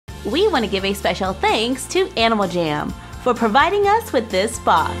we want to give a special thanks to Animal Jam for providing us with this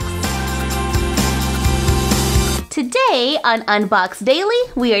box. Today on Unbox Daily,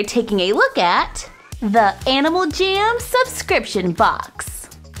 we are taking a look at the Animal Jam subscription box.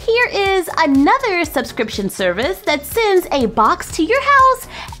 Here is another subscription service that sends a box to your house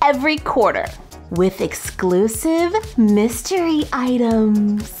every quarter with exclusive mystery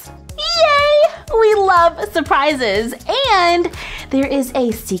items. Yay! We love surprises, and there is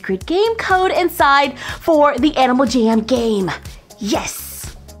a secret game code inside for the Animal Jam game.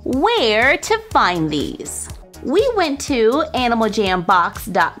 Yes! Where to find these? We went to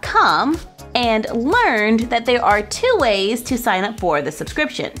animaljambox.com and learned that there are 2 ways to sign up for the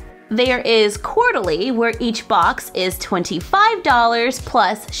subscription. There is quarterly, where each box is $25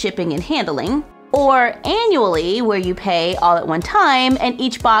 plus shipping and handling, or annually, where you pay all at one time and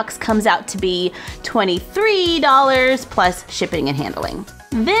each box comes out to be $23 plus shipping and handling.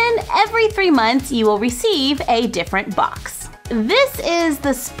 Then every 3 months you will receive a different box. This is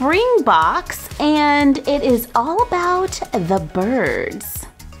the spring box, and it is all about the birds.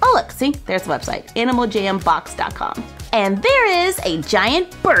 Oh look, see, there's the website, animaljambox.com. And there is a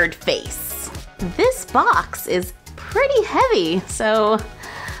giant bird face. This box is pretty heavy, so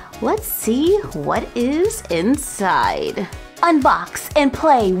let's see what is inside. Unbox and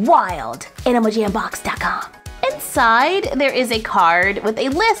play wild, animaljambox.com. Inside, there is a card with a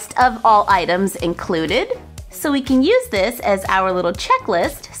list of all items included, so we can use this as our little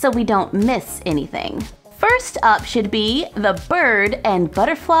checklist so we don't miss anything. First up should be the Bird and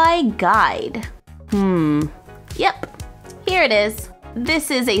Butterfly Guide. Yep, here it is. This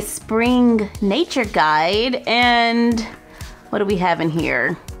is a spring nature guide, and what do we have in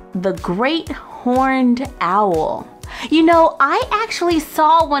here? The Great Horned Owl. You know, I actually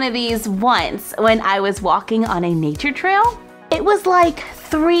saw one of these once when I was walking on a nature trail. It was like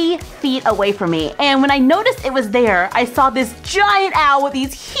 3 feet away from me, and when I noticed it was there, I saw this giant owl with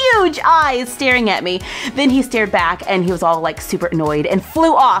these huge eyes staring at me. Then he stared back and he was all like super annoyed and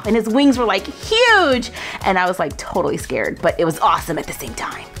flew off, and his wings were like huge, and I was like totally scared, but it was awesome at the same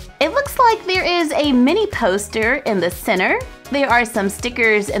time. It looks like there is a mini poster in the center. There are some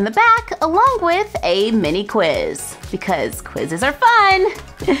stickers in the back along with a mini quiz, because quizzes are fun.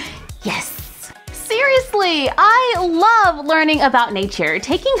 Yes. Seriously, I love learning about nature.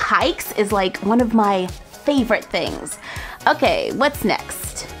 Taking hikes is like one of my favorite things. Okay, what's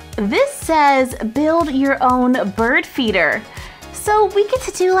next? This says build your own bird feeder. So we get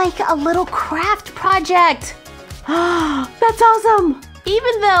to do like a little craft project. That's awesome.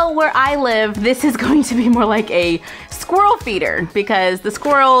 Even though where I live, this is going to be more like a squirrel feeder, because the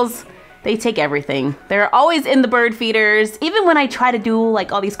squirrels, they take everything. They're always in the bird feeders. Even when I try to do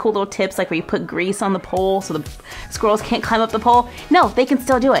like all these cool little tips, like where you put grease on the pole so the squirrels can't climb up the pole, no, they can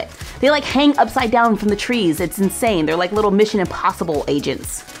still do it. They like hang upside down from the trees. It's insane. They're like little Mission Impossible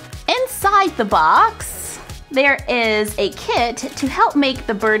agents. Inside the box, there is a kit to help make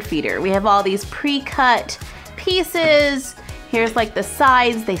the bird feeder. We have all these pre-cut pieces. Here's like the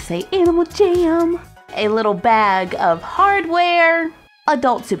sides. They say Animal Jam. A little bag of hardware.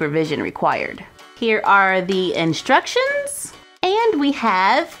 Adult supervision required. Here are the instructions, and we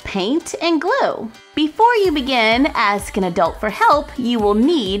have paint and glue. Before you begin, ask an adult for help. You will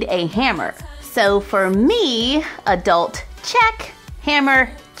need a hammer. So for me, adult check, hammer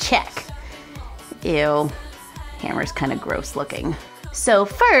check. Ew, hammer's kind of gross looking. So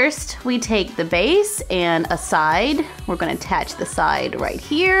first, we take the base and a side. We're gonna attach the side right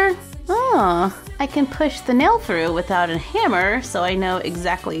here. Oh, I can push the nail through without a hammer, so I know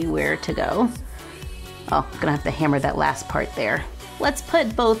exactly where to go. Oh, I'm gonna have to hammer that last part there. Let's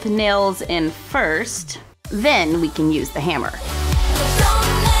put both nails in first, then we can use the hammer.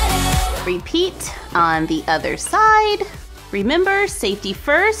 Repeat on the other side. Remember, safety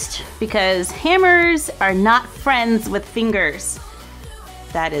first, because hammers are not friends with fingers.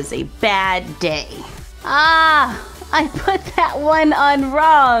 That is a bad day. Ah! I put that one on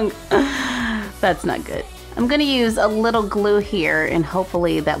wrong. That's not good. I'm gonna use a little glue here, and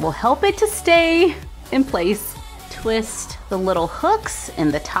hopefully that will help it to stay in place. Twist the little hooks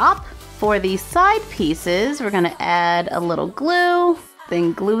in the top. For these side pieces, we're gonna add a little glue,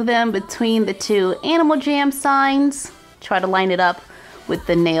 then glue them between the 2 Animal Jam signs. Try to line it up with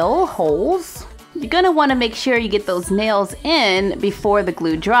the nail holes. You're gonna wanna make sure you get those nails in before the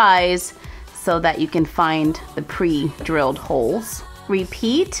glue dries, so that you can find the pre-drilled holes.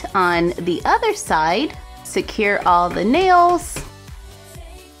 Repeat on the other side. Secure all the nails.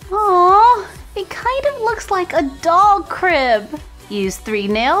 Aww, it kind of looks like a dog crib. Use 3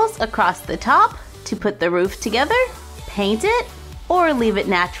 nails across the top to put the roof together. Paint it or leave it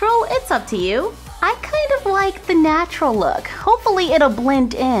natural, it's up to you. I kind of like the natural look. Hopefully it'll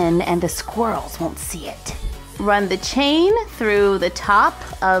blend in and the squirrels won't see it. Run the chain through the top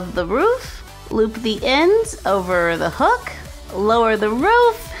of the roof, loop the ends over the hook, lower the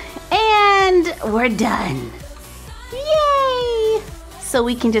roof, and we're done. Yay! So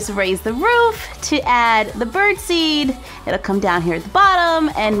we can just raise the roof to add the bird seed. It'll come down here at the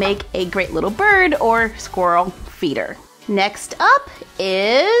bottom and make a great little bird or squirrel feeder. Next up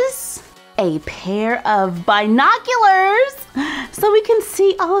is a pair of binoculars so we can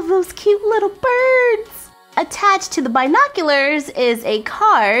see all of those cute little birds. Attached to the binoculars is a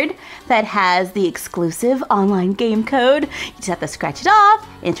card that has the exclusive online game code. You just have to scratch it off,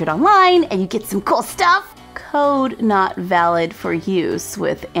 enter it online, and you get some cool stuff. Code not valid for use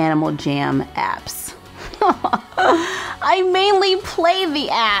with Animal Jam apps. I mainly play the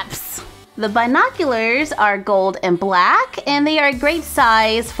apps. The binoculars are gold and black, and they are a great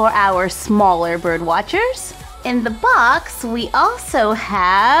size for our smaller bird watchers. In the box, we also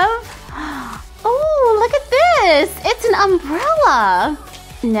have, oh, look at this! It's an umbrella!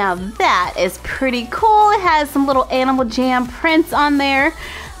 Now that is pretty cool. It has some little Animal Jam prints on there.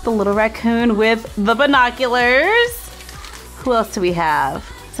 The little raccoon with the binoculars. Who else do we have?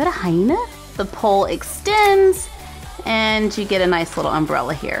 Is that a hyena? The pole extends, and you get a nice little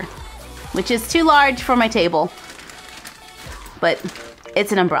umbrella here, which is too large for my table, but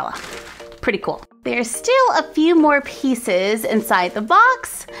it's an umbrella. Pretty cool. There's still a few more pieces inside the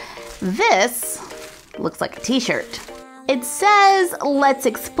box. This looks like a t-shirt. It says, "Let's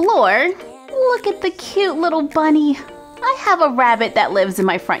explore." Look at the cute little bunny. I have a rabbit that lives in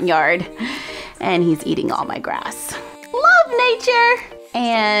my front yard, and he's eating all my grass. Love nature!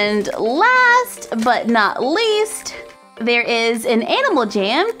 And last but not least, there is an Animal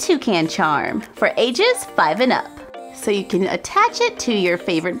Jam toucan charm for ages 5 and up. So you can attach it to your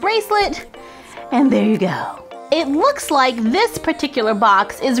favorite bracelet, and there you go. It looks like this particular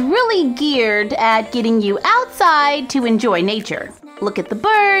box is really geared at getting you outside to enjoy nature. Look at the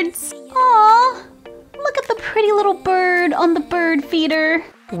birds. Aww, look at the pretty little bird on the bird feeder.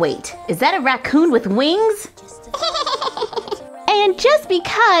 Wait, is that a raccoon with wings? And just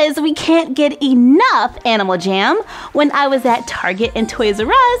because we can't get enough Animal Jam, when I was at Target and Toys R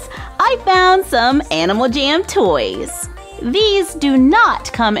Us, I found some Animal Jam toys. These do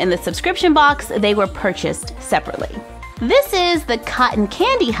not come in the subscription box, they were purchased separately. This is the Cotton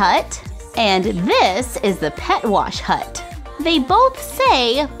Candy Hut, and this is the Pet Wash Hut. They both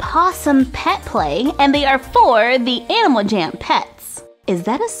say Pawsome Pet Play, and they are for the Animal Jam pets. Is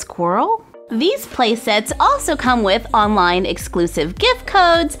that a squirrel? These playsets also come with online exclusive gift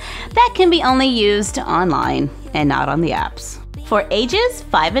codes that can be only used online and not on the apps. For ages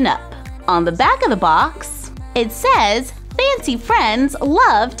 5 and up. On the back of the box, it says, "Fancy friends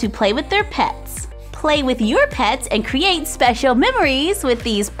love to play with their pets. Play with your pets and create special memories with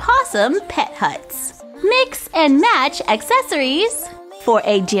these Pawsome Pet Huts. Mix and match accessories for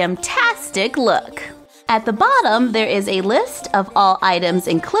a jamtastic look." At the bottom, there is a list of all items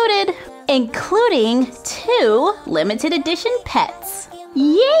included, including 2 limited edition pets.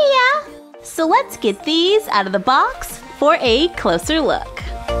 Yeah! So let's get these out of the box for a closer look.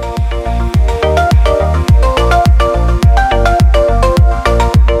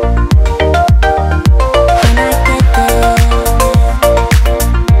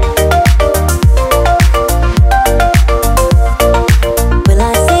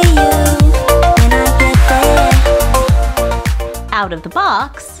 Out of the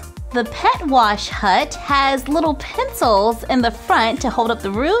box, the Pet Wash Hut has little pencils in the front to hold up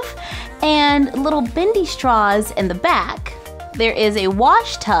the roof and little bendy straws in the back. There is a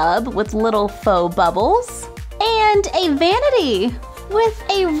wash tub with little faux bubbles and a vanity with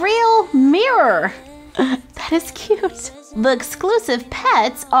a real mirror. That is cute. The exclusive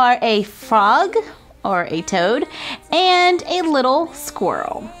pets are a frog or a toad and a little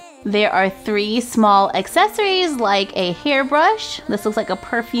squirrel. There are 3 small accessories like a hairbrush, this looks like a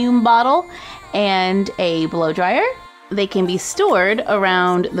perfume bottle, and a blow dryer. They can be stored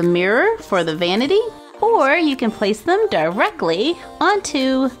around the mirror for the vanity, or you can place them directly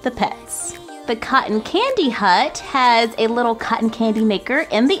onto the pets. The Cotton Candy Hut has a little cotton candy maker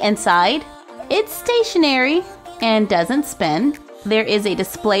in the inside. It's stationary and doesn't spin. There is a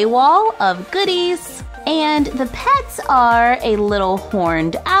display wall of goodies, and the pets are a little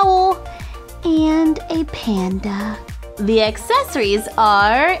horned owl and a panda. The accessories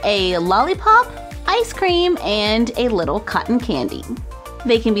are a lollipop, ice cream, and a little cotton candy.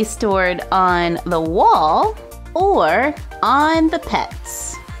 They can be stored on the wall or on the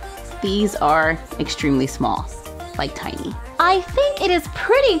pets. These are extremely small, like tiny. I think it is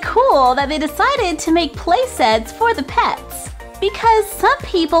pretty cool that they decided to make playsets for the pets, because some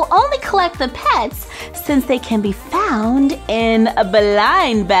people only collect the pets since they can be found in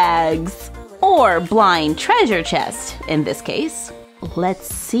blind bags, or blind treasure chest in this case. Let's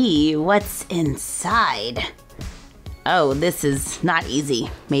see what's inside. Oh, this is not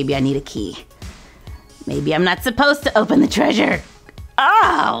easy. Maybe I need a key. Maybe I'm not supposed to open the treasure.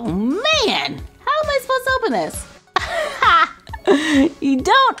 Oh man, how am I supposed to open this? You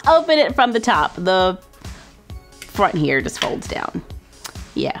don't open it from the top. The front here just folds down.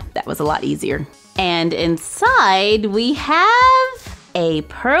 Yeah, that was a lot easier. And inside we have a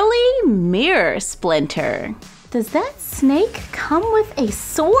pearly mirror splinter. Does that snake come with a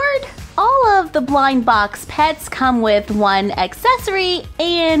sword? All of the blind box pets come with one accessory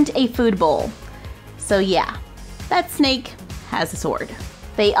and a food bowl. So yeah, that snake has a sword.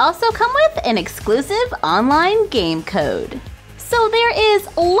 They also come with an exclusive online game code. So there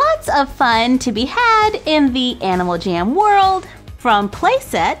is lots of fun to be had in the Animal Jam world, from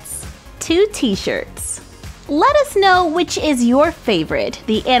playsets to t-shirts. Let us know which is your favorite,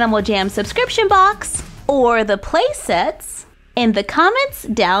 the Animal Jam subscription box or the playsets, in the comments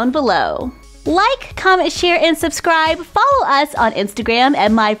down below. Like, comment, share, and subscribe. Follow us on Instagram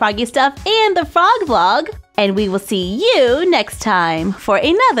at My Froggy Stuff and the Frog Vlog. And we will see you next time for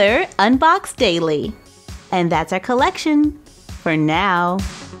another Unbox Daily. And that's our collection for now.